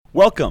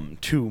Welcome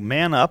to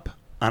Man Up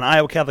on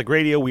Iowa Catholic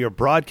Radio. We are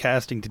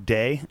broadcasting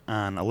today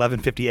on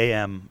 1150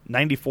 AM,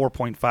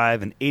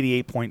 94.5 and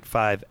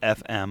 88.5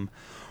 FM.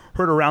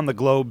 Heard around the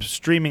globe,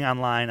 streaming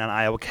online on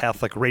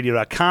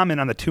iowacatholicradio.com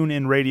and on the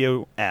TuneIn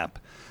Radio app.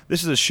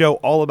 This is a show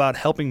all about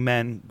helping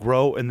men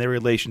grow in their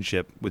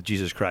relationship with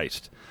Jesus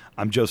Christ.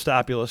 I'm Joe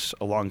Stopulus,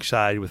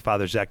 alongside with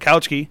Father Zach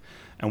Kautsky,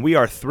 and we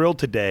are thrilled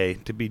today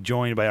to be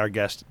joined by our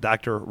guest,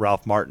 Dr.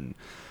 Ralph Martin.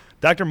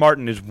 Dr.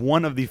 Martin is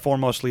one of the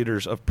foremost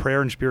leaders of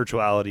prayer and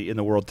spirituality in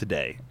the world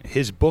today.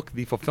 His book,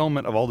 The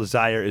Fulfillment of All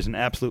Desire, is an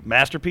absolute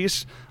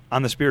masterpiece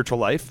on the spiritual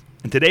life.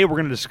 And today we're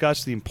going to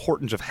discuss the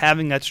importance of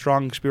having that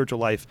strong spiritual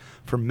life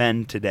for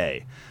men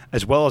today,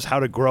 as well as how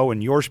to grow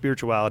in your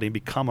spirituality and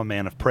become a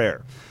man of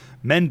prayer.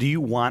 Men, do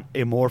you want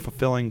a more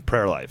fulfilling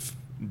prayer life?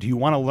 Do you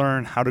want to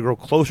learn how to grow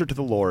closer to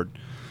the Lord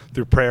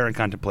through prayer and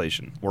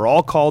contemplation? We're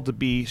all called to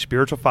be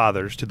spiritual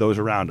fathers to those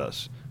around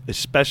us,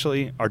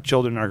 especially our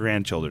children and our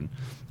grandchildren.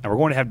 And we're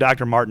going to have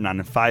Dr. Martin on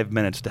in 5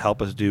 minutes to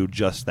help us do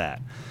just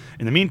that.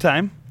 In the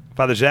meantime,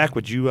 Father Zach,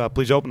 would you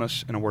please open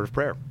us in a word of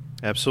prayer?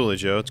 Absolutely,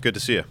 Joe. It's good to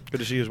see you. Good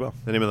to see you as well.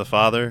 In the name of the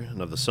Father, and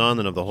of the Son,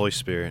 and of the Holy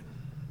Spirit.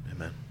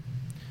 Amen.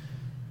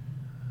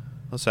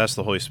 Let's ask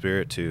the Holy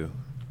Spirit to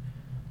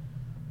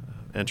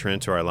enter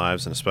into our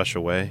lives in a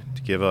special way,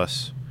 to give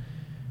us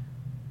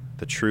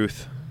the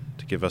truth,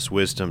 to give us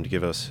wisdom, to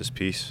give us His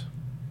peace.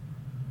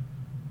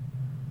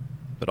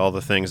 That all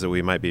the things that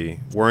we might be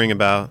worrying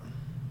about,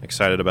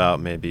 excited about,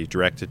 may be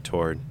directed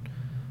toward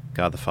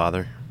God the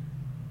Father.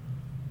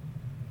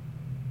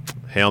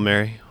 Hail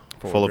Mary,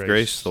 full of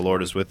grace, the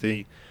Lord is with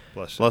thee.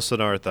 Blessed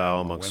art thou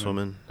amongst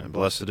women, and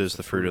blessed is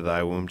the fruit of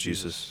thy womb,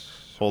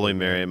 Jesus. Holy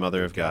Mary,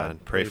 Mother of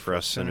God, pray for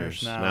us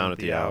sinners, now and at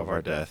the hour of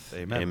our death.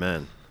 Amen.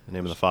 In the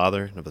name of the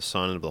Father, and of the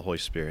Son, and of the Holy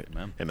Spirit.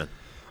 Amen.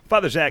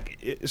 Father Zach,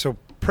 so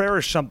prayer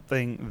is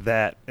something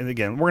that, and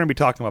again, we're going to be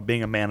talking about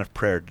being a man of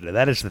prayer today.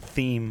 That is the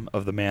theme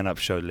of the Man Up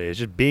show today, is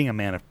just being a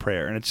man of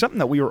prayer. And it's something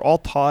that we were all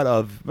taught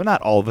of, well,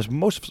 not all of us,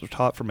 most of us were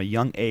taught from a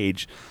young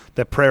age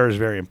that prayer is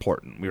very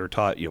important. We were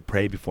taught,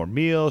 pray before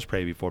meals,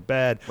 pray before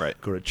bed, right.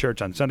 Go to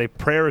church on Sunday.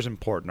 Prayer is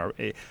important.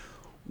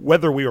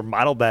 Whether we were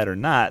modeled that or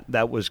not,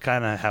 that was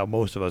kind of how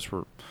most of us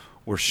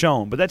were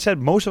shown. But that said,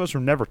 most of us were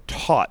never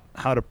taught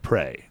how to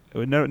pray.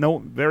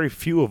 Very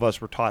few of us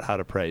were taught how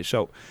to pray.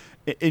 So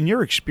in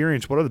your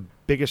experience, what are the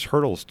biggest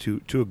hurdles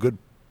to a good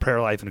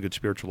prayer life and a good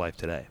spiritual life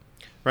today?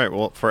 Right.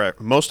 Well, for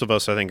most of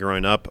us, I think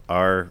growing up,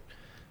 our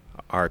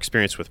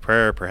experience with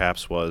prayer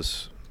perhaps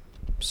was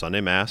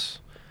Sunday Mass,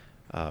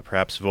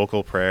 perhaps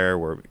vocal prayer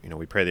where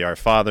we pray the Our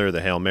Father,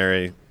 the Hail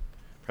Mary,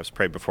 perhaps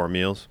pray before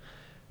meals.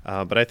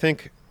 But I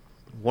think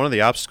one of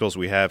the obstacles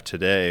we have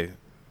today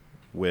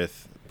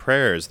with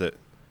prayer is that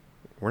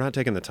we're not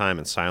taking the time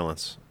in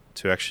silence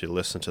to actually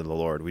listen to the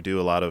Lord. We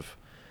do a lot of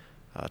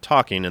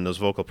talking, and those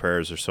vocal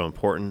prayers are so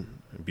important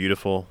and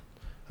beautiful,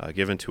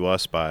 given to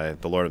us by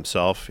the Lord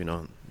Himself,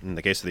 in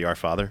the case of the Our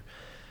Father.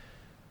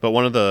 But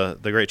one of the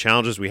great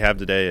challenges we have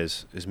today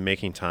is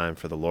making time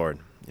for the Lord,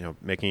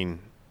 making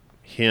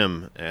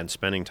Him and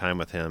spending time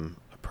with Him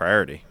a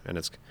priority. And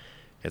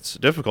it's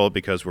difficult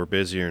because we're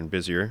busier and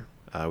busier.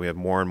 We have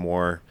more and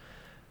more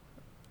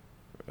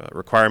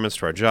requirements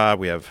to our job.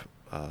 We have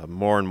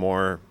more and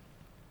more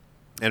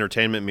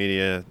entertainment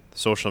media,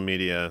 social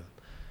media,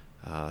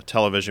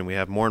 television. We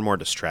have more and more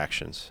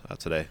distractions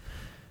today.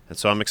 And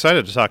so I'm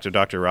excited to talk to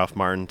Dr. Ralph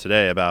Martin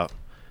today about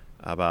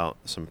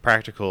some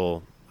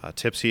practical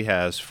tips he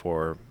has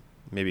for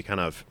maybe kind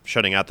of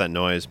shutting out that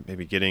noise,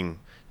 maybe getting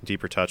in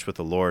deeper touch with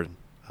the Lord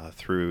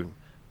through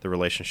the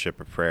relationship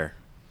of prayer.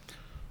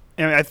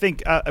 And I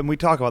think, and we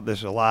talk about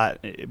this a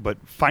lot, but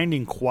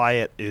finding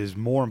quiet is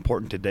more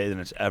important today than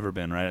it's ever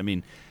been, right? I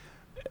mean,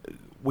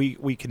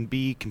 we can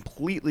be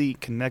completely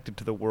connected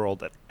to the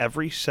world at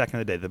every second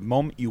of the day. The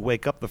moment you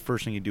wake up, the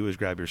first thing you do is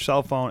grab your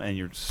cell phone and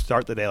you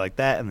start the day like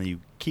that, and then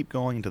you keep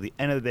going until the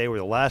end of the day where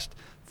the last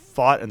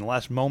thought and the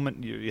last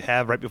moment you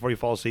have right before you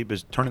fall asleep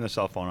is turning the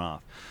cell phone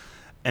off.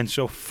 And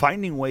so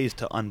finding ways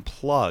to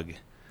unplug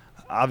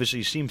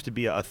obviously seems to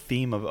be a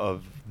theme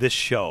of this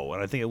show,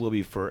 and I think it will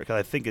be because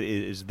I think it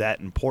is that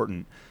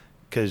important,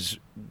 because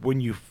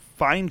when you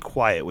find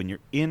quiet, when you're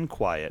in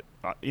quiet,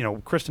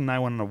 Kristen and I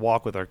went on a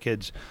walk with our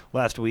kids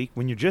last week.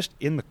 When you're just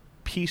in the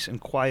peace and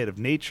quiet of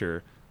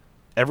nature,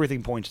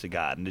 everything points to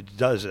God, and it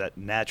does that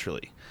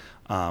naturally.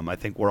 I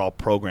think we're all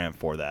programmed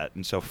for that.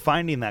 And so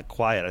finding that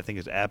quiet, I think,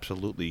 is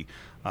absolutely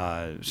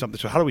something.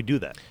 So how do we do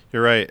that?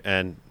 You're right,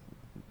 and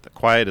the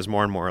quiet is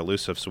more and more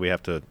elusive, so we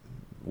have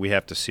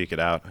to seek it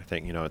out. I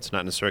think, it's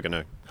not necessarily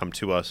going to come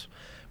to us.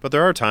 But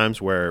there are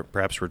times where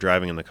perhaps we're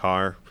driving in the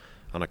car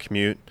on a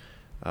commute.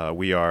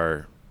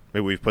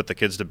 Maybe we've put the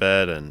kids to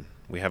bed and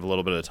we have a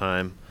little bit of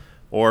time.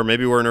 Or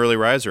maybe we're an early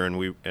riser and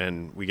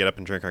we get up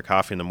and drink our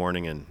coffee in the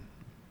morning and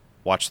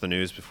watch the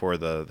news before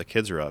the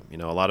kids are up. A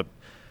lot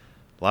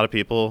of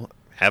people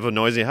have a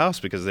noisy house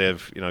because they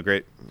have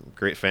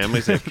great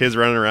families. They have kids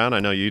running around.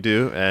 I know you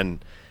do, and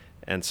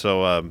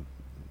so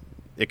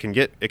it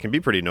can be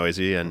pretty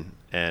noisy,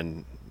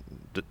 and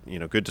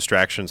good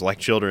distractions like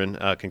children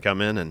can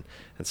come in, and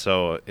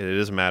so it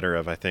is a matter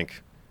of, I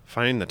think,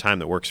 finding the time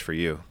that works for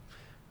you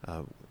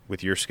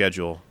with your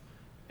schedule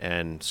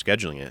and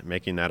scheduling it,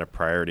 making that a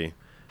priority,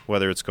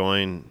 whether it's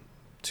going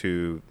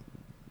to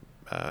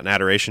an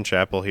adoration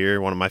chapel here.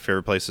 One of my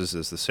favorite places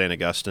is the St.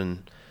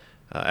 Augustine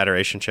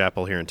Adoration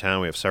Chapel here in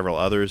town. We have several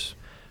others,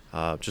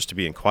 just to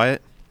be in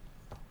quiet,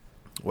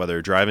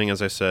 whether driving,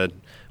 as I said,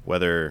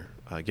 whether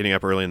getting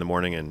up early in the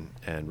morning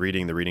and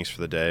reading the readings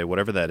for the day,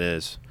 whatever that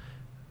is,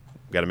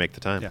 we've got to make the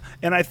time. Yeah.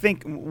 And I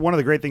think one of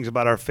the great things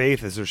about our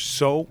faith is there's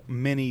so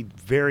many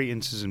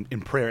variances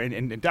in prayer,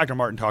 and Dr.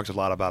 Martin talks a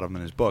lot about them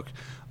in his book,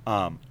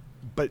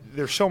 but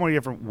there's so many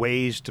different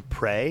ways to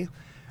pray.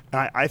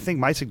 And I think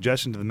my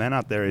suggestion to the men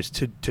out there is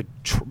to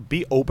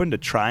be open to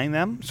trying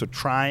them. So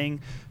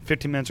trying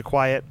 15 minutes of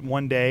quiet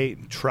one day,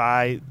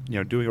 try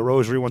doing a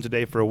rosary once a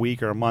day for a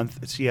week or a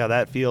month, see how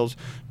that feels.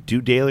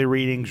 Do daily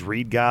readings,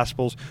 read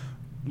Gospels,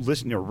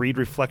 listen, read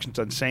Reflections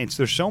on Saints.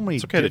 There's so many.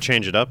 It's okay to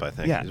change it up, I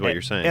think, is what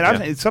you're saying. And I'm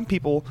saying some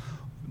people,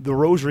 the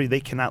rosary they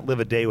cannot live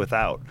a day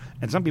without,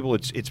 and some people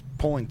it's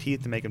pulling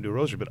teeth to make them do a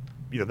rosary. But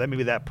that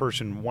maybe that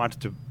person wants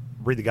to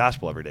read the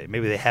gospel every day.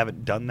 Maybe they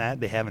haven't done that.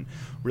 They haven't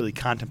really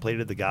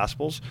contemplated the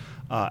Gospels,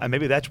 and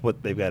maybe that's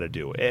what they've got to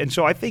do. And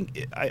so I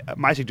think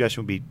my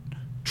suggestion would be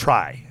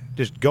try.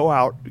 Just go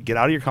out, get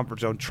out of your comfort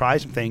zone, try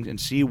some things, and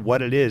see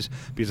what it is.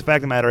 Because the fact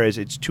of the matter is,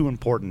 it's too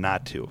important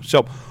not to.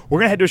 So we're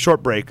going to head to a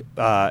short break,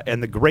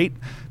 and the great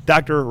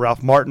Dr.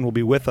 Ralph Martin will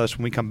be with us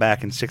when we come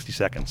back in 60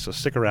 seconds. So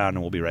stick around,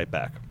 and we'll be right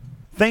back.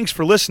 Thanks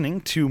for listening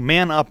to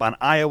Man Up on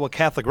Iowa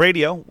Catholic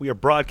Radio. We are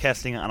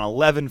broadcasting on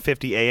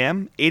 1150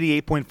 AM,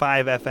 88.5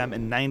 FM,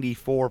 and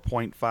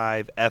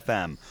 94.5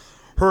 FM.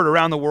 Heard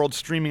around the world,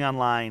 streaming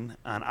online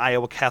on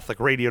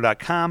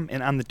iowacatholicradio.com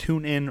and on the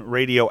TuneIn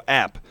Radio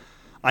app.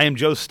 I am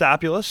Joe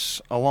Stopulus,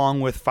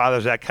 along with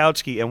Father Zach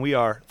Kautsky, and we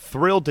are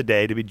thrilled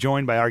today to be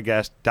joined by our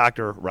guest,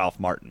 Dr. Ralph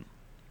Martin.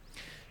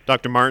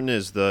 Dr. Martin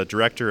is the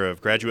Director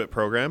of Graduate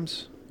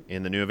Programs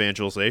in the New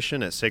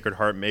Evangelization at Sacred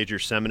Heart Major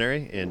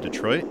Seminary in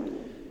Detroit,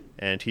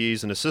 and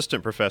he's an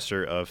assistant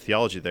professor of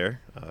theology there.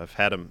 I've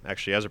had him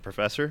actually as a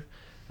professor,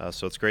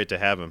 so it's great to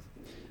have him.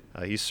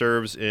 He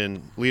serves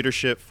in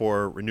leadership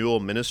for Renewal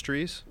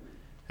Ministries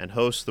and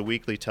hosts the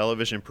weekly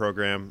television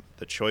program,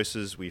 The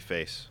Choices We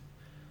Face.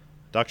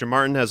 Dr.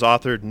 Martin has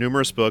authored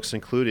numerous books,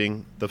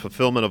 including The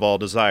Fulfillment of All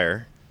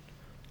Desire,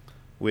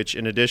 which,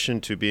 in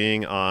addition to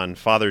being on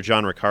Father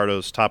John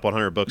Riccardo's Top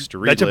 100 Books to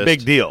Read list. That's a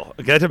big deal.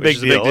 That's a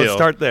big deal. Let's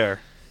start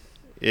there.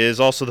 Is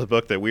also the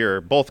book that we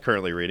are both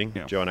currently reading.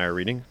 Yeah. Joe and I are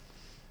reading.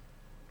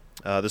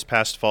 This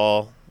past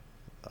fall,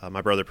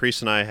 my brother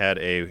priest and I had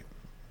a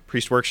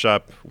priest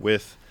workshop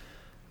with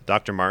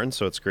Dr. Martin,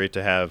 so it's great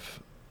to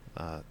have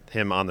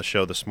him on the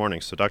show this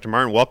morning. So, Dr.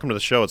 Martin, welcome to the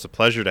show. It's a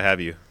pleasure to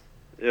have you.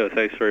 Yeah,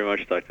 thanks very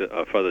much,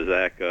 Father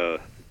Zach.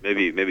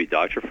 Maybe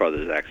Dr.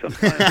 Father Zach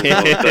sometime.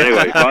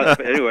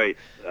 Anyway,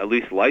 at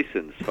least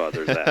licensed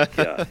Father Zach.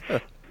 Yeah.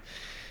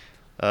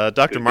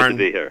 Dr. Martin,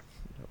 good to be here.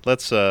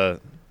 Let's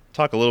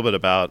talk a little bit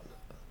about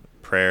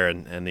prayer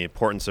and the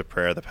importance of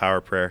prayer, the power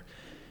of prayer.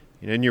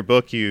 In your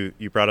book, you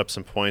brought up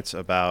some points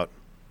about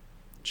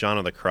John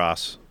of the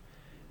Cross,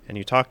 and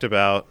you talked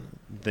about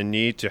the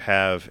need to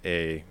have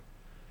a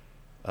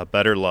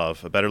better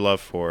love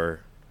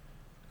for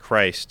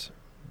Christ,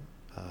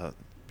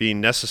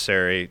 being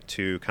necessary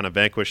to kind of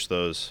vanquish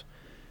those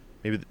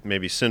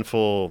maybe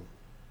sinful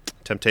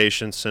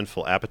temptations,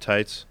 sinful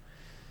appetites.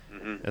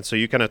 Mm-hmm. And so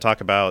you kind of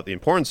talk about the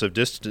importance of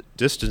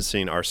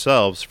distancing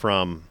ourselves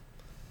from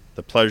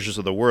the pleasures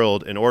of the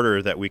world in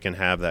order that we can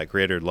have that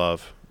greater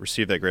love,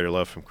 receive that greater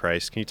love from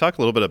Christ. Can you talk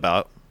a little bit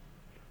about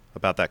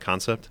that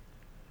concept?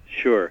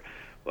 Sure.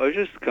 Well, I was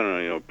just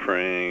kind of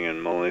praying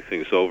and mulling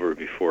things over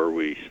before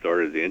we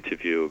started the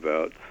interview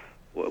about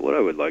what I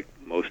would like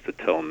most to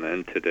tell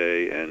men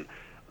today. And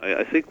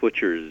I think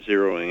what you're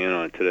zeroing in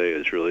on today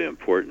is really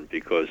important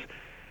because,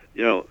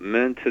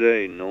 men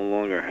today no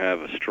longer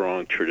have a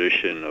strong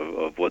tradition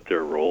of what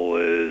their role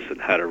is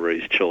and how to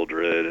raise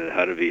children and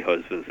how to be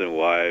husbands and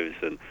wives.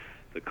 And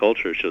the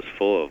culture is just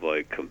full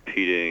of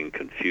competing,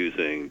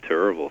 confusing,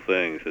 terrible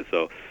things. And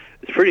so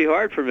it's pretty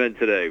hard for men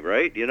today,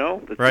 right?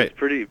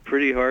 It's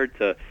pretty hard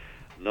to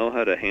know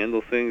how to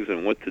handle things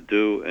and what to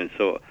do. And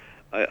so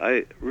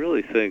I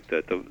really think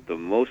that the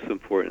most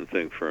important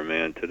thing for a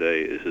man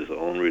today is his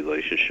own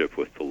relationship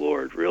with the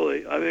Lord,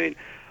 really. I mean,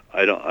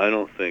 I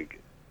don't think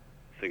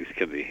things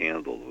can be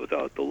handled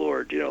without the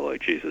Lord.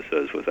 Like Jesus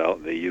says,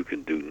 without me you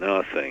can do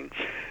nothing.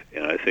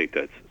 And I think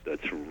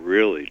that's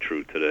really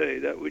true today,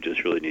 that we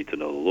just really need to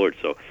know the Lord.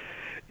 So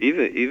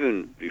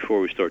even before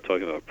we start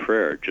talking about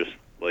prayer, just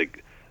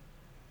like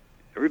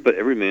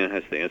every man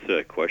has to answer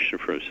that question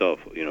for himself.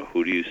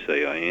 Who do you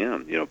say I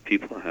am?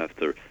 People have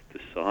to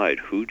decide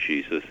who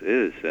Jesus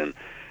is, and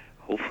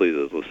hopefully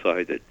they'll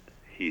decide that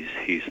he's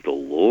the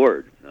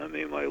Lord. I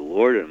mean, my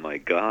Lord and my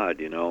God.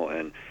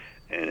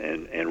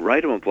 And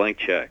write him a blank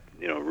check.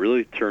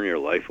 Really turn your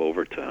life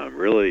over to him.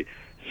 Really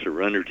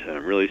surrender to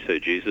him. Really say,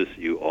 Jesus,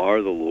 you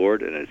are the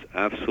Lord, and it's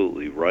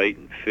absolutely right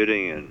and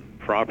fitting and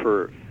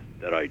proper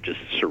that I just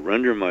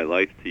surrender my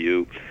life to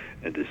you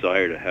and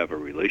desire to have a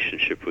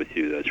relationship with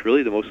you. That's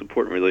really the most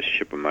important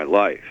relationship in my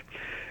life.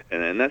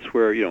 And that's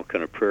where,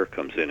 kind of prayer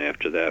comes in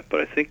after that.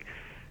 But I think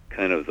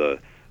kind of the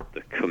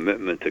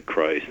commitment to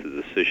Christ, the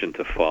decision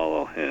to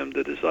follow him,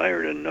 the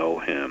desire to know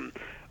him,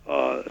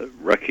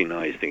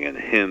 recognizing in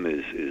him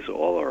is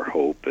all our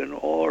hope and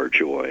all our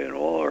joy and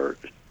all our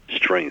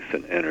strength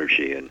and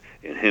energy, and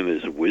in him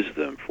is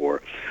wisdom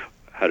for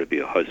how to be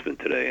a husband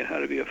today and how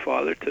to be a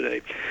father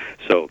today.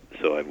 So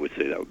I would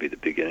say that would be the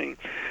beginning.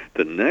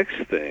 The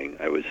next thing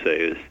I would say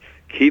is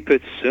keep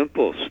it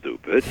simple,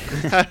 stupid.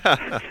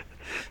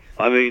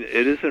 I mean,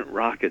 it isn't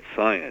rocket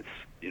science.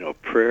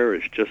 Prayer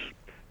is just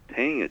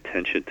paying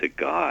attention to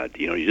God.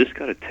 You just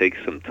got to take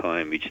some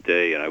time each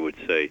day, and I would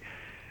say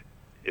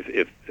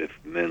if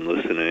men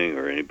listening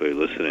or anybody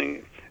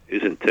listening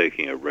isn't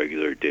taking a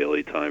regular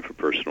daily time for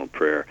personal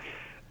prayer,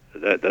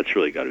 that's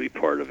really got to be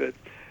part of it.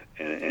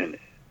 And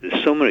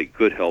there's so many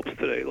good helps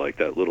today, like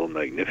that little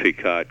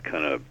Magnificat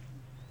kind of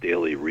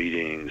daily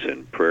readings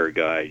and prayer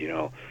guide.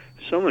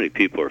 So many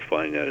people are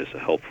finding that as a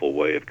helpful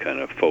way of kind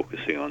of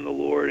focusing on the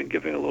Lord and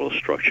giving a little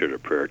structure to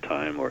prayer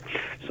time or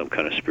some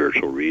kind of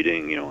spiritual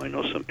reading. I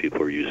know some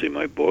people are using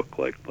my book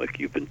like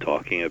you've been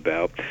talking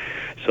about.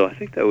 So I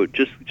think that would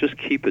just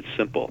keep it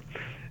simple.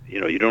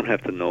 You don't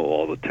have to know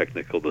all the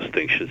technical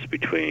distinctions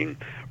between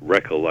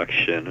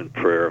recollection and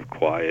prayer of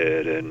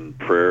quiet and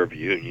prayer of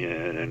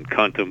union and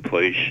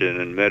contemplation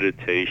and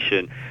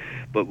meditation,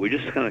 but we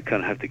just kind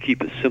of have to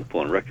keep it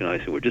simple and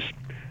recognizing we're just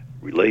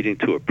relating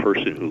to a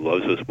person who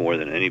loves us more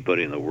than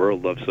anybody in the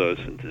world loves us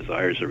and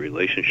desires a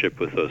relationship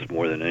with us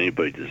more than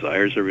anybody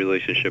desires a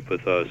relationship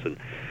with us, and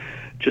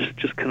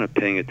just kind of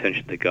paying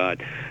attention to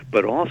God,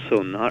 but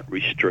also not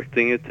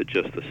restricting it to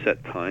just a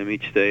set time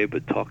each day,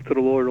 but talk to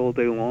the Lord all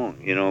day long.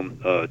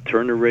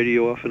 Turn the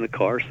radio off in the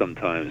car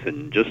sometimes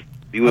and just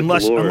be with the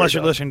Lord. Unless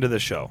you're listening to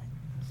this show.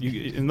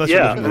 Unless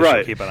yeah, you're listening to this right.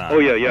 show, keep it on. Oh,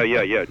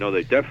 yeah. No,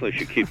 they definitely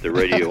should keep the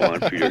radio on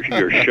for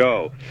your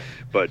show,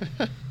 but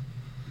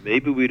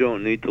maybe we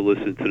don't need to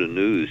listen to the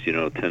news,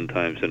 10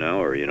 times an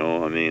hour,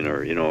 or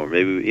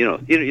maybe, you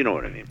know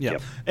what I mean. Yeah.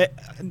 Yep.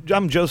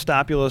 I'm Joe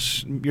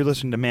Stopulus. You're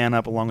listening to Man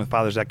Up along with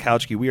Father Zach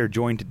Kautsky. We are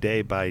joined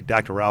today by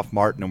Dr. Ralph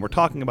Martin, and we're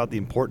talking about the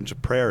importance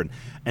of prayer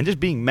and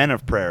just being men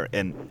of prayer.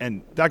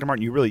 And Dr.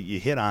 Martin, you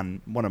hit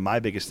on one of my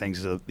biggest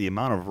things is the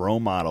amount of role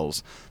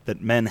models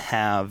that men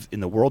have in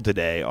the world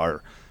today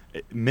are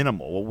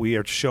minimal. What we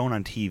are shown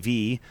on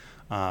TV,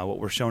 what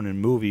we're shown in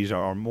movies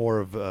are more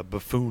of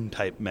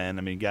buffoon-type men.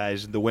 I mean,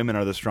 guys, the women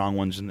are the strong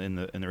ones in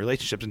the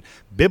relationships. And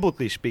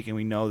biblically speaking,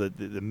 we know that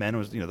the man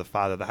was, the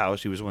father of the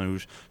house. He was the one who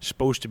was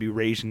supposed to be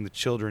raising the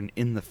children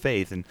in the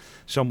faith. And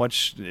so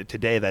much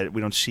today that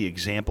we don't see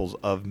examples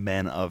of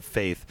men of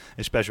faith,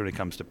 especially when it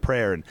comes to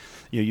prayer. And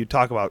you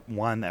talk about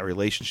that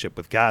relationship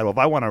with God. Well, if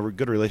I want a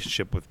good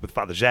relationship with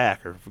Father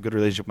Zach or a good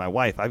relationship with my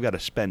wife, I've got to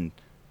spend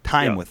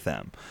time with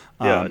them.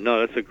 No,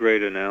 that's a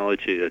great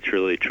analogy. That's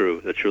really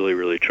true. That's really,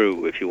 really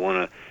true. If you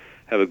want to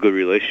have a good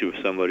relationship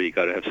with somebody, you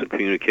got to have some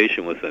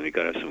communication with them. You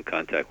got to have some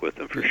contact with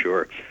them for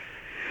sure.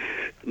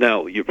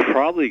 Now, you're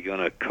probably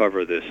going to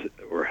cover this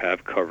or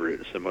have covered it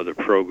in some other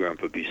program,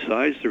 but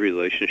besides the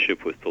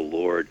relationship with the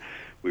Lord,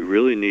 we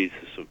really need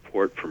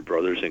support from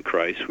brothers in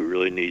Christ. We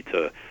really need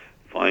to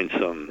find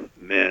some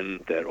men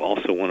that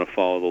also want to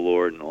follow the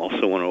Lord and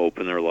also want to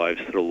open their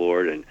lives to the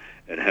Lord and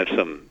have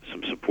some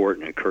support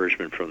and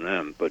encouragement from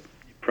them. But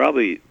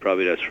probably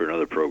that's for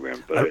another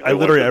program. But I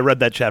read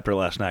that chapter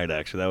last night,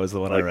 actually. That was the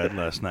one I read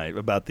last night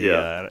about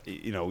the,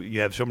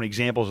 you have so many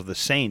examples of the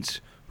saints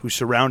who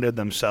surrounded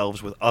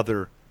themselves with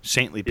other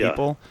saintly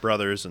people.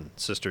 Brothers and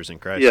sisters in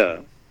Christ.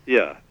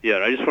 Yeah.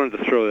 And I just wanted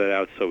to throw that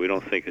out so we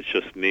don't think it's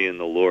just me and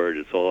the Lord.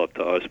 It's all up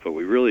to us, but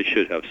we really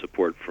should have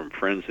support from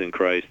friends in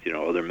Christ,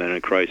 other men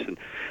in Christ. And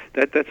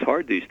that's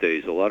hard these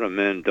days. A lot of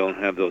men don't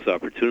have those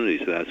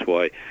opportunities, and that's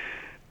why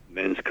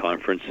men's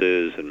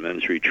conferences and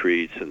men's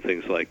retreats and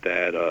things like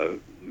that,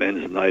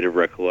 men's night of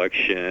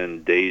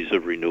recollection, days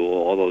of renewal,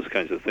 all those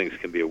kinds of things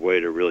can be a way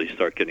to really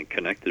start getting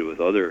connected with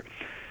other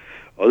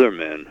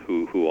men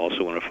who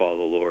also want to follow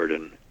the Lord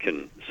and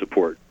can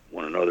support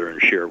one another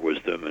and share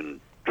wisdom and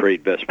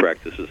trade best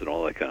practices and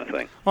all that kind of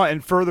thing. Well,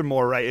 and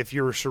furthermore, right, if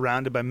you're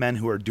surrounded by men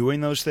who are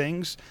doing those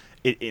things,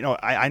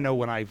 I know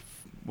when I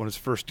was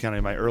first kind of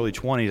in my early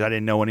 20s, I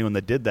didn't know anyone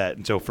that did that,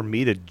 and so for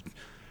me to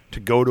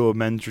go to a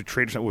men's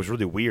retreat or something was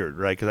really weird,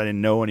 right? Because I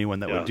didn't know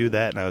anyone that would do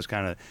that, and I was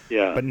kind of.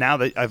 Yeah. But now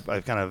that I've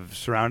kind of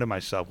surrounded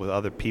myself with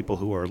other people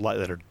who are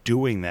that are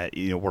doing that,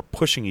 we're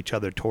pushing each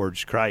other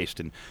towards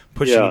Christ and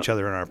pushing each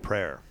other in our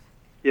prayer.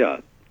 Yeah.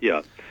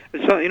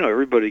 It's not,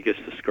 everybody gets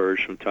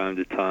discouraged from time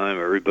to time.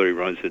 Everybody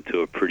runs into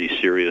a pretty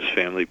serious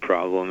family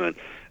problem, and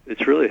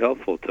it's really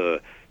helpful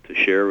to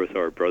share with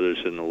our brothers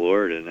in the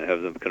Lord and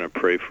have them kind of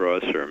pray for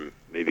us or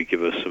maybe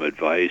give us some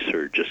advice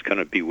or just kind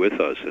of be with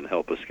us and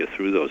help us get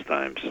through those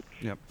times,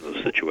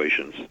 those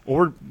situations.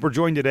 Well, we're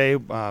joined today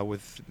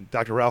with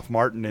Dr. Ralph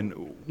Martin, and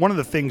one of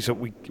the things that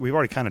we've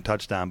already kind of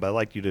touched on, but I'd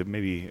like you to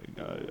maybe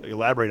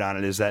elaborate on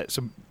it, is that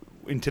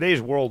in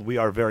today's world, we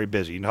are very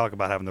busy. You talk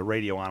about having the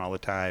radio on all the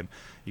time.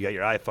 You got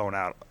your iPhone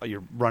out.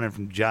 You're running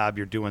from job.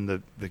 You're doing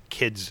the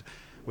kids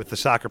with the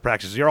soccer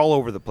practices. You're all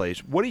over the place.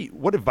 What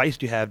advice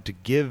do you have to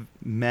give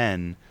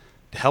men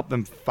to help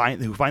them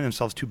who find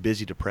themselves too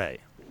busy to pray?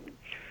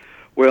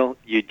 Well,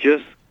 you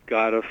just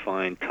got to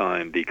find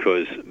time,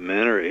 because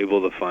men are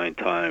able to find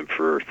time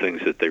for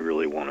things that they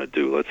really want to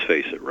do. Let's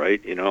face it, right?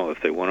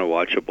 If they want to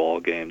watch a ball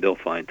game, they'll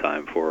find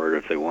time for it.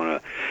 If they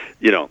want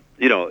to,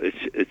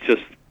 it's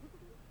just,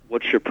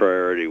 what's your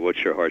priority?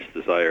 What's your heart's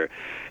desire?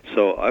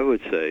 So I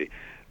would say,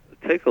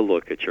 take a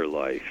look at your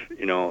life.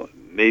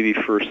 Maybe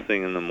first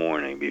thing in the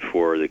morning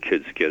before the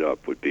kids get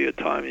up would be a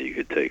time that you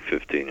could take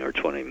 15 or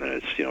 20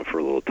 minutes, for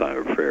a little time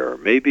of prayer.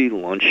 Maybe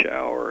lunch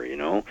hour,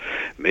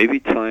 maybe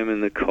time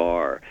in the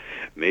car.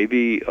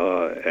 Maybe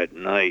at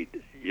night,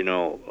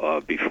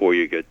 before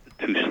you get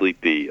too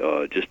sleepy,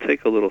 just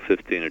take a little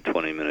 15 or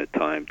 20-minute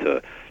time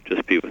to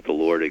just be with the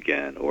Lord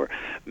again. Or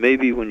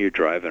maybe when you're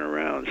driving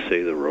around,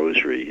 say the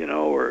rosary,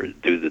 or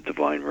do the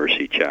Divine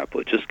Mercy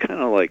Chaplet. Just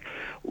kind of like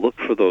look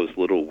for those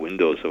little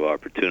windows of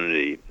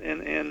opportunity,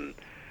 and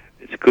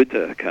it's good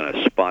to kind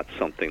of spot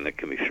something that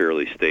can be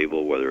fairly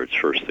stable, whether it's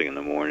first thing in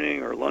the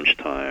morning or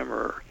lunchtime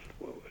or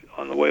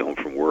on the way home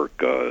from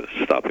work,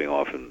 stopping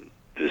off and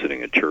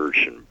visiting a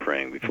church and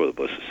praying before the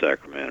Blessed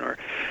Sacrament, or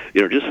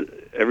just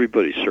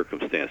everybody's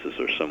circumstances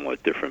are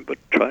somewhat different, but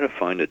try to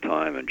find a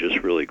time and just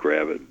really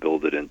grab it and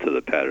build it into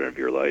the pattern of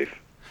your life.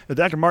 Now,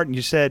 Dr. Martin,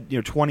 you said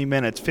 20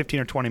 minutes, 15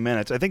 or 20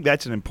 minutes. I think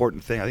that's an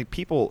important thing. I think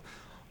people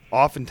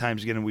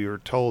oftentimes, again, we were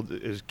told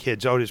as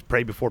kids, just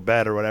pray before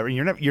bed or whatever.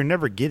 You're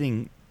never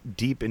getting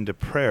deep into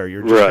prayer.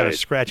 You're just kind of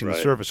scratching the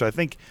surface. So I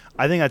think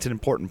that's an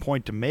important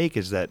point to make,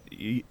 is that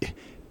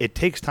it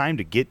takes time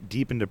to get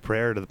deep into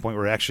prayer to the point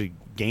where we're actually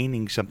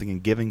gaining something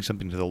and giving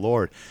something to the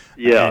Lord.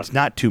 Yeah. And it's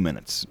not 2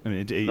 minutes. I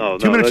mean, 2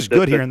 minutes is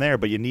good here and there,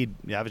 but you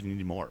obviously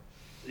need more.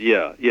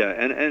 Yeah,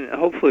 and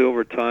hopefully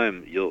over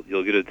time you'll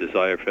get a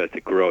desire for that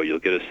to grow. You'll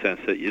get a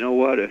sense that,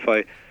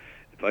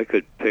 if I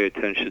could pay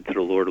attention to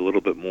the Lord a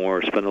little bit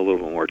more, spend a little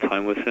bit more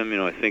time with Him,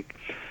 I think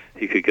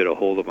He could get a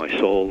hold of my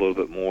soul a little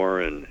bit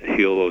more and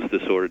heal those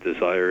disordered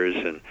desires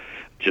and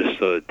just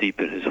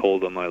deepen His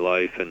hold on my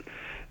life.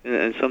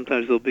 And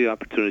sometimes there'll be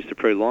opportunities to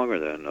pray longer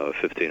than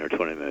 15 or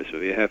 20 minutes,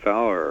 maybe a half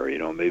hour,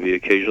 or, maybe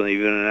occasionally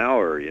even an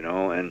hour,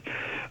 and,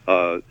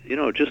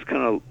 just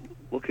kind of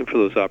looking for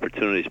those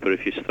opportunities. But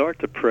if you start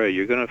to pray,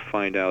 you're going to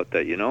find out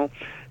that,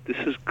 this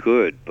is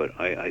good, but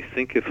I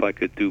think if I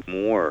could do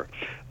more,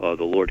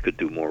 the Lord could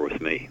do more with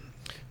me.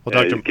 Well,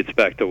 Doctor, it gets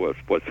back to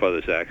what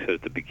Father Zach said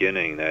at the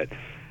beginning, that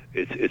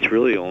it's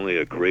really only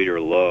a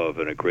greater love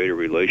and a greater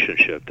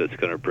relationship that's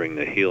going to bring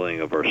the healing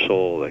of our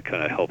soul, that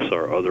kind of helps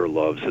our other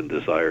loves and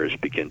desires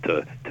begin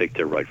to take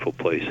their rightful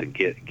place and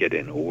get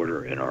in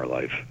order in our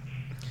life.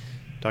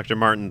 Dr.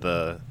 Martin,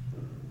 the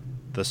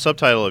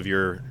subtitle of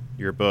your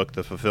book,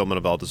 The Fulfillment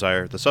of All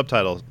Desire, the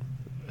subtitle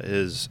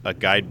is A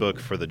Guidebook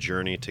for the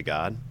Journey to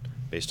God,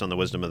 based on the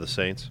wisdom of the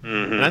saints.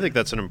 Mm-hmm. And I think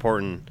that's an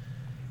important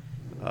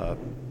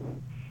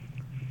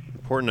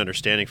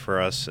understanding for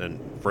us and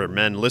for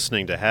men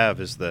listening to have,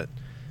 is that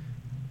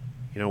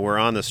we're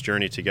on this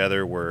journey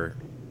together. We're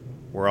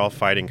all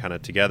fighting kind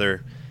of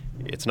together.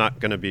 It's not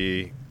going to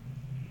be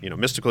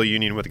mystical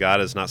union with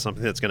God is not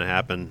something that's going to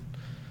happen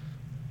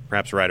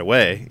perhaps right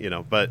away,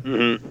 but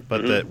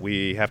that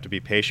we have to be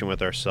patient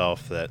with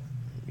ourselves, that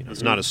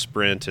it's not a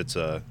sprint, it's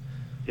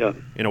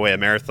in a way a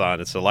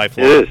marathon. It's a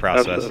lifelong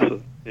process.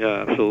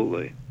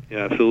 Absolutely.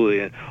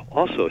 And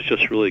also it's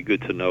just really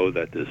good to know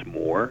that there's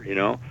more,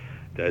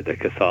 that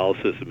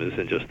Catholicism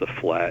isn't just a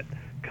flat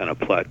kind of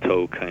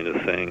plateau kind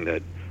of thing,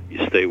 that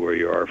you stay where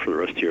you are for the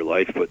rest of your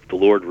life, but the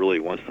Lord really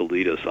wants to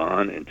lead us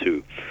on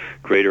into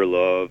greater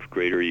love,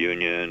 greater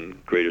union,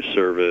 greater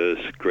service,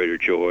 greater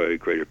joy,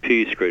 greater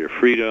peace, greater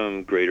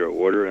freedom, greater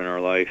order in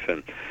our life,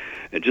 and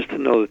just to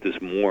know that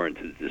there's more and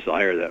to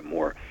desire that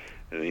more.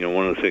 And,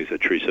 one of the things that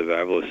Teresa of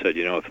Avila said,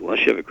 unless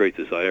you have a great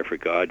desire for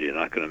God, you're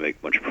not going to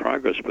make much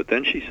progress. But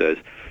then she says,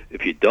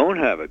 if you don't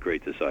have a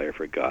great desire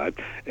for God,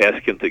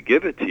 ask Him to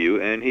give it to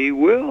you, and He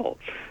will.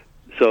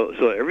 So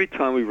every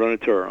time we run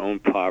into our own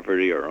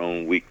poverty, our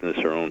own weakness,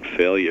 our own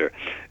failure,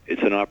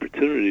 it's an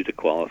opportunity to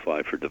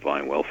qualify for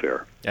divine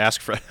welfare.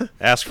 Ask for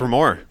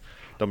more.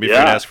 Don't be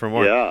afraid to ask for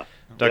more. Yeah.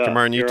 Dr.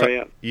 Martin,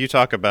 you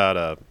talk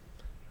about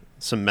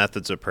some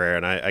methods of prayer,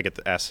 and I get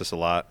to ask this a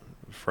lot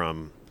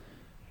from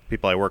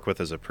people I work with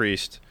as a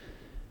priest.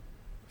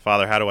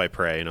 Father, how do I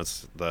pray?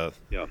 It's the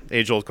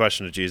age-old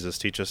question of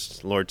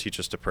Jesus. Lord, teach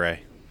us to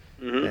pray.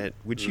 Mm-hmm.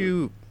 Would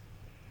you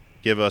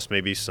give us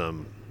maybe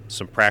some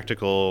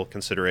practical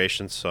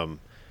considerations, some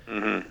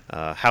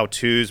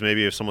how-tos,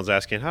 maybe if someone's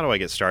asking, how do I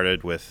get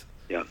started with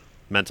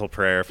mental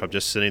prayer if I'm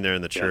just sitting there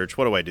in the church?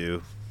 What do I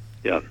do?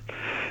 Yeah.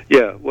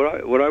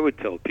 What I would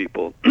tell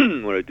people,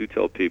 what I do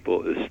tell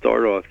people, is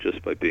start off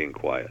just by being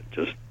quiet.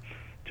 Just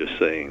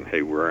saying,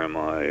 hey, where am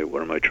I?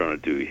 What am I trying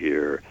to do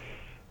here?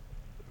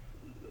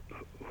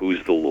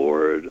 Who's the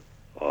Lord?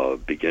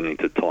 Beginning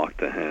to talk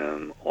to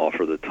Him,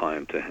 offer the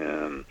time to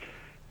Him,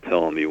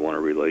 tell Him you want a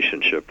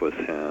relationship with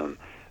Him,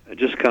 and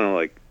just kind of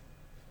like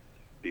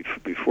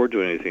before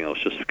doing anything else,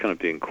 just kind of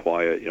being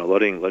quiet,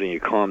 letting you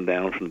calm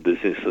down from the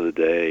busyness of the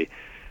day,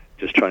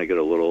 just trying to get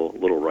a little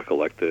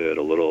recollected,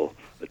 a little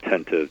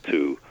attentive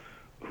to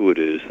who it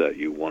is that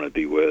you want to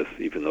be with,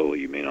 even though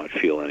you may not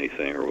feel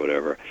anything or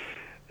whatever.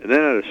 And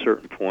then at a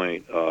certain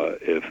point,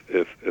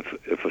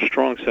 if a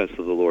strong sense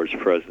of the Lord's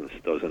presence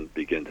doesn't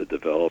begin to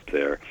develop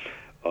there,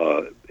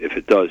 if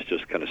it does,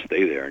 just kind of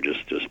stay there and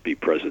just be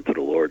present to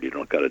the Lord. You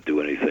don't got to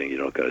do anything. You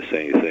don't got to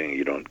say anything.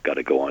 You don't got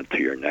to go on to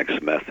your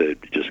next method.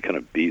 Just kind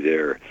of be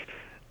there,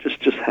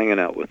 just hanging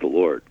out with the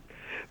Lord.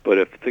 But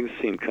if things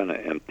seem kind of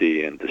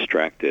empty and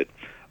distracted,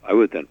 I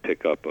would then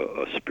pick up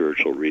a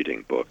spiritual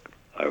reading book.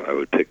 I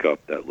would pick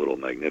up that little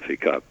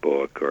Magnificat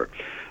book or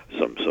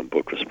some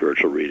book for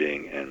spiritual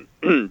reading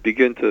and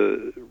begin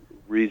to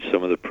read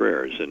some of the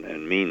prayers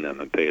and mean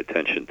them and pay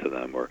attention to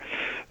them, or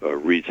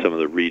read some of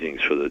the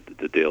readings for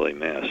the daily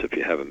Mass if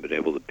you haven't been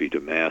able to be to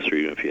Mass, or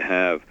even if you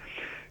have,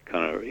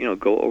 kind of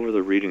go over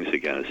the readings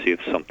again and see if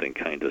something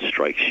kind of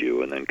strikes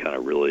you, and then kind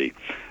of really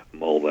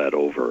mull that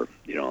over.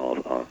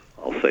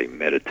 I'll say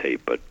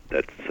meditate, but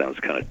that sounds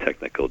kind of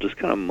technical. Just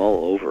kind of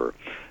mull over,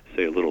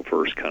 say a little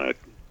verse kind of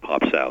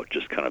pops out,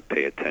 just kind of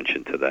pay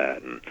attention to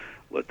that and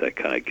let that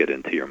kind of get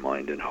into your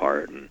mind and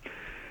heart. And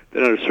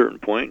then at a certain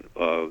point,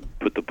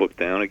 put the book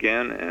down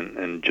again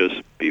and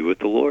just be with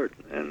the Lord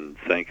and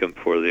thank Him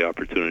for the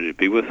opportunity to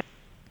be with Him.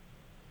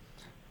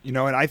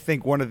 And I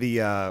think one of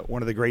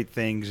the great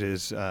things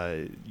is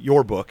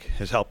your book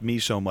has helped me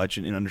so much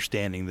in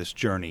understanding this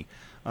journey.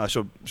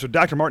 So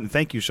Dr. Martin,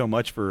 thank you so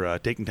much for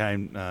taking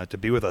time to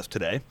be with us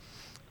today.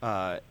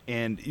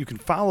 And you can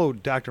follow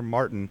Dr.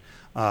 Martin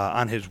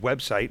on his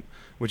website,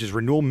 which is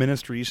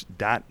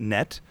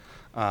renewalministries.net.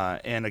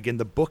 And again,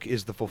 the book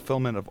is The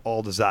Fulfillment of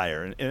All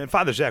Desire. And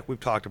Father Zach, we've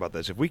talked about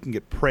this. If we can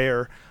get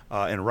prayer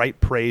and right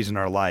praise in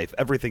our life,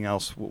 everything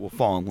else will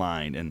fall in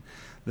line. And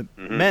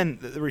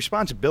the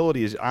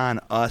responsibility is on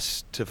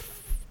us to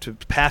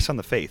pass on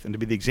the faith and to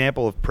be the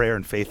example of prayer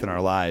and faith in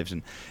our lives.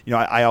 And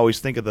I always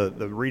think of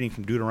the reading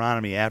from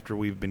Deuteronomy after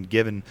we've been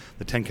given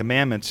the Ten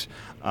Commandments,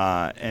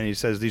 and he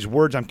says, "These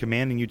words I'm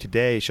commanding you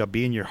today shall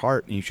be in your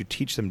heart, and you should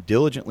teach them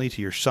diligently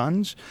to your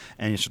sons,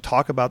 and you should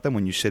talk about them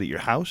when you sit at your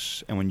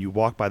house, and when you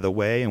walk by the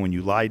way, and when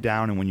you lie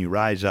down, and when you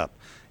rise up."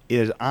 It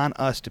is on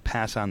us to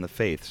pass on the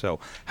faith. So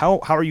how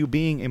are you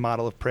being a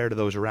model of prayer to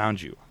those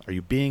around you? Are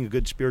you being a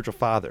good spiritual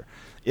father?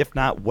 If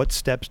not, what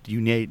steps do you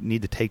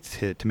need to take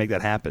to make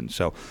that happen?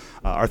 So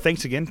our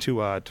thanks again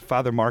to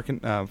Father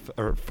Martin,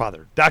 or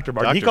Father, Dr.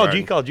 Martin. He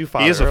called you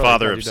Father. He is a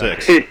father of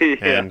 6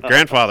 and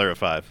grandfather of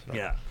 5.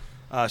 Yeah.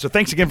 So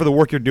thanks again for the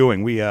work you're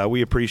doing. We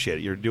appreciate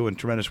it. You're doing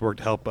tremendous work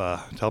to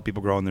help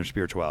people grow in their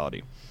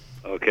spirituality.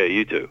 Okay,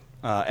 you too.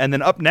 And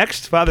then up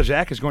next, Father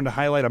Zach is going to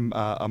highlight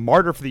a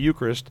martyr for the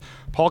Eucharist,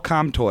 Paul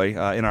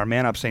Comtois, in our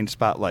Man Up Saint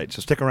Spotlight.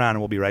 So stick around and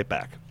we'll be right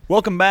back.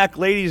 Welcome back,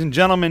 ladies and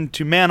gentlemen,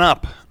 to Man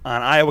Up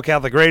on Iowa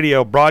Catholic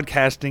Radio,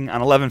 broadcasting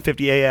on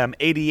 1150 AM,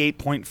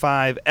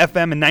 88.5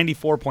 FM, and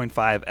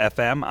 94.5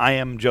 FM. I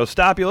am Joe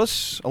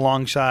Stopulus,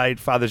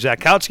 alongside Father Zach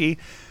Kautsky,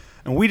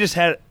 and we just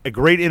had a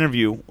great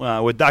interview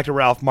with Dr.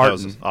 Ralph Martin.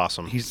 That was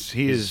awesome. He's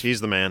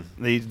the man.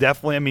 He's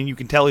definitely, you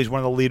can tell he's one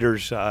of the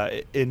leaders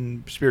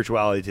in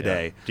spirituality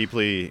today. Yeah,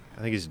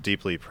 I think he's a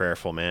deeply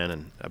prayerful man,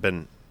 and I've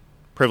been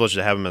privileged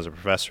to have him as a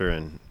professor,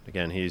 and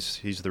again,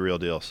 he's the real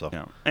deal. So,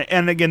 yeah.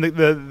 And again,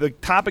 the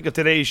topic of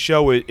today's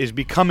show is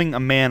becoming a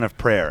man of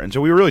prayer, and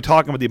so we were really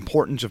talking about the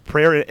importance of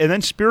prayer, and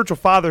then spiritual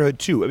fatherhood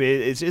too. I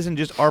mean, it isn't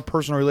just our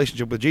personal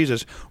relationship with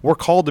Jesus; we're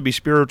called to be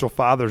spiritual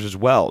fathers as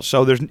well.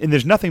 So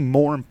there's nothing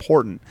more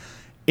important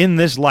in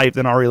this life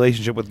than our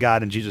relationship with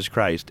God and Jesus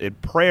Christ.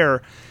 And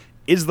prayer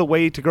is the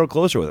way to grow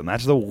closer with Him.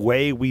 That's the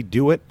way we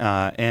do it.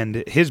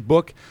 And his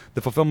book,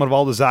 The Fulfillment of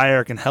All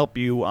Desire, can help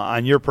you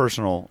on your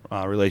personal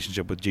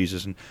relationship with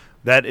Jesus. And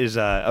that is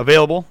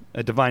available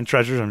at Divine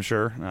Treasures, I'm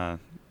sure. Yeah,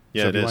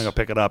 so if you want to go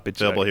pick it up,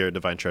 it's available here at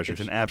Divine Treasures.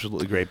 It's an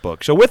absolutely great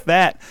book. So with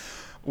that,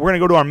 we're going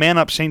to go to our Man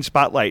Up Saint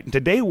Spotlight. And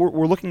today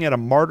we're looking at a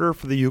martyr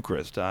for the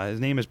Eucharist. His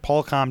name is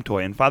Paul Comtois,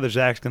 and Father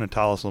Zach's going to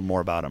tell us a little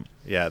more about him.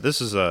 Yeah,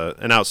 this is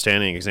an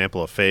outstanding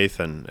example of faith,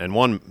 and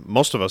one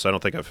most of us I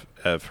don't think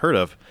have heard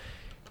of.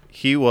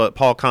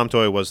 Paul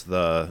Comtois was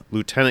the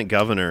lieutenant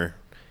governor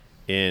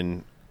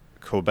in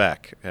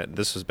Quebec.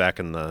 This is back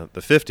in the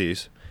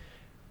 50s.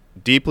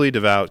 Deeply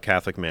devout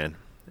Catholic man.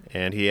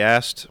 And he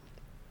asked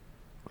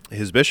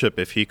his bishop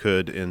if he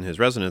could, in his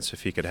residence,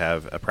 if he could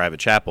have a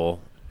private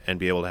chapel and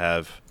be able to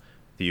have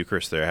the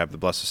Eucharist there, have the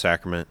Blessed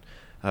Sacrament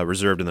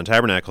reserved in the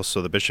tabernacle,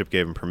 so the bishop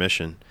gave him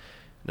permission.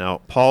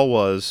 Now, Paul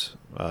was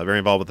very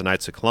involved with the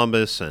Knights of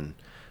Columbus and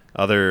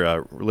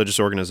other religious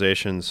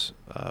organizations,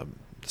 the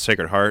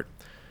Sacred Heart.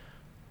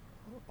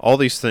 All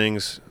these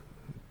things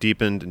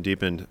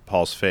deepened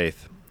Paul's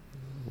faith.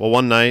 Well,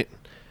 one night,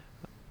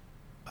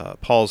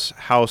 Paul's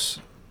house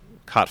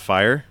caught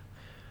fire.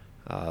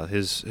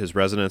 His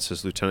residence,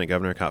 his lieutenant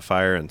governor, caught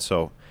fire, and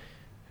so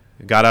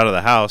he got out of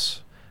the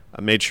house,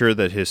 made sure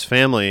that his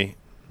family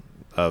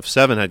of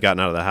 7 had gotten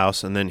out of the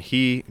house, and then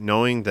he,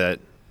 knowing that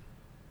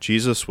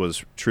Jesus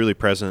was truly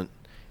present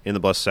in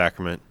the Blessed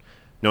Sacrament,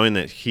 knowing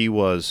that he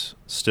was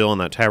still in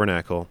that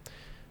tabernacle,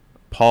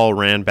 Paul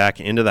ran back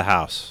into the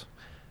house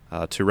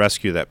to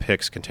rescue that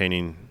pyx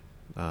containing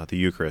the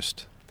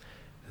Eucharist.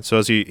 And so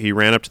as he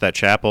ran up to that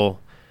chapel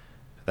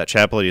that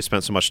he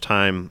spent so much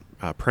time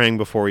praying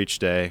before each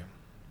day,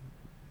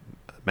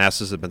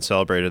 Masses had been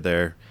celebrated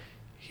there,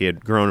 he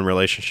had grown in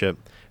relationship.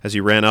 As he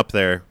ran up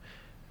there,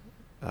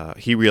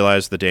 he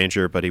realized the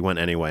danger, but he went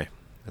anyway.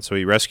 And so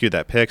he rescued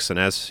that pyx, and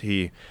as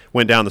he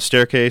went down the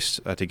staircase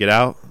to get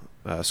out,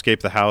 escape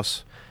the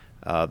house,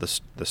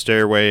 the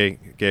stairway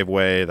gave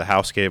way, the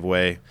house gave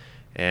way,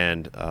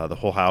 and the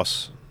whole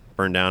house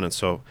burned down. And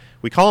so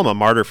we call him a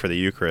martyr for the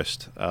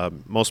Eucharist.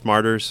 Most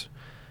martyrs,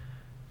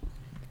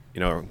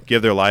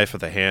 give their life at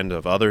the hand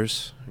of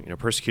others,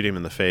 persecute him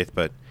in the faith,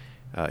 but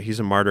he's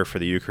a martyr for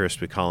the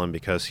Eucharist, we call him,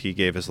 because he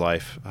gave his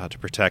life to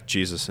protect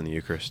Jesus in the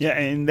Eucharist. Yeah,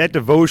 and that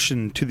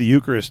devotion to the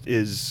Eucharist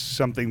is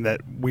something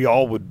that we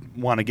all would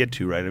want to get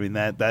to, right? I mean,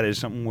 that is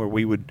something where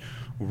we would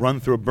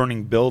run through a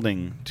burning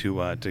building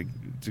to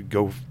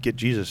go get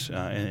Jesus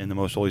in the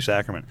Most Holy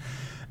Sacrament.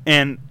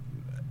 And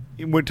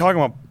we're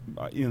talking about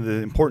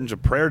the importance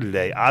of prayer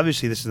today.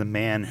 Obviously, this is a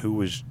man who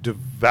was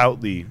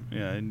devoutly,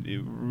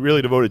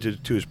 really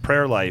devoted to his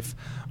prayer life,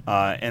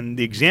 and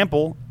the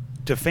example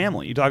to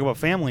family. You talk about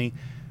family,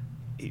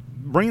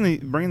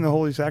 bringing the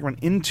Holy Sacrament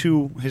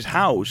into his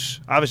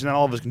house. Obviously, not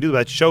all of us can do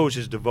that. It shows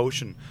his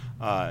devotion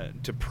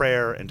to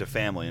prayer and to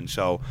family. And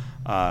so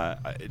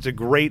it's a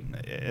great,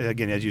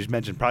 again, as you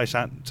mentioned, probably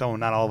someone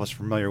not all of us are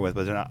familiar with,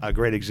 but a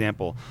great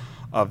example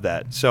of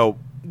that. So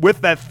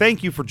with that,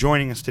 thank you for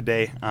joining us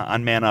today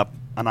on Man Up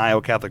on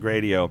Iowa Catholic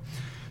Radio.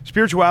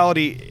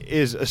 Spirituality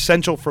is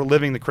essential for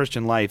living the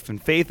Christian life,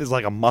 and faith is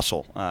like a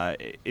muscle.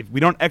 If we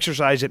don't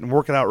exercise it and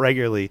work it out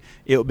regularly,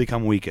 it will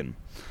become weakened.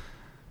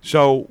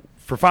 So,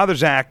 for Father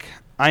Zach,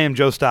 I am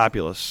Joe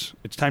Stopulus.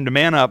 It's time to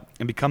man up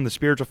and become the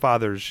spiritual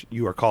fathers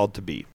you are called to be.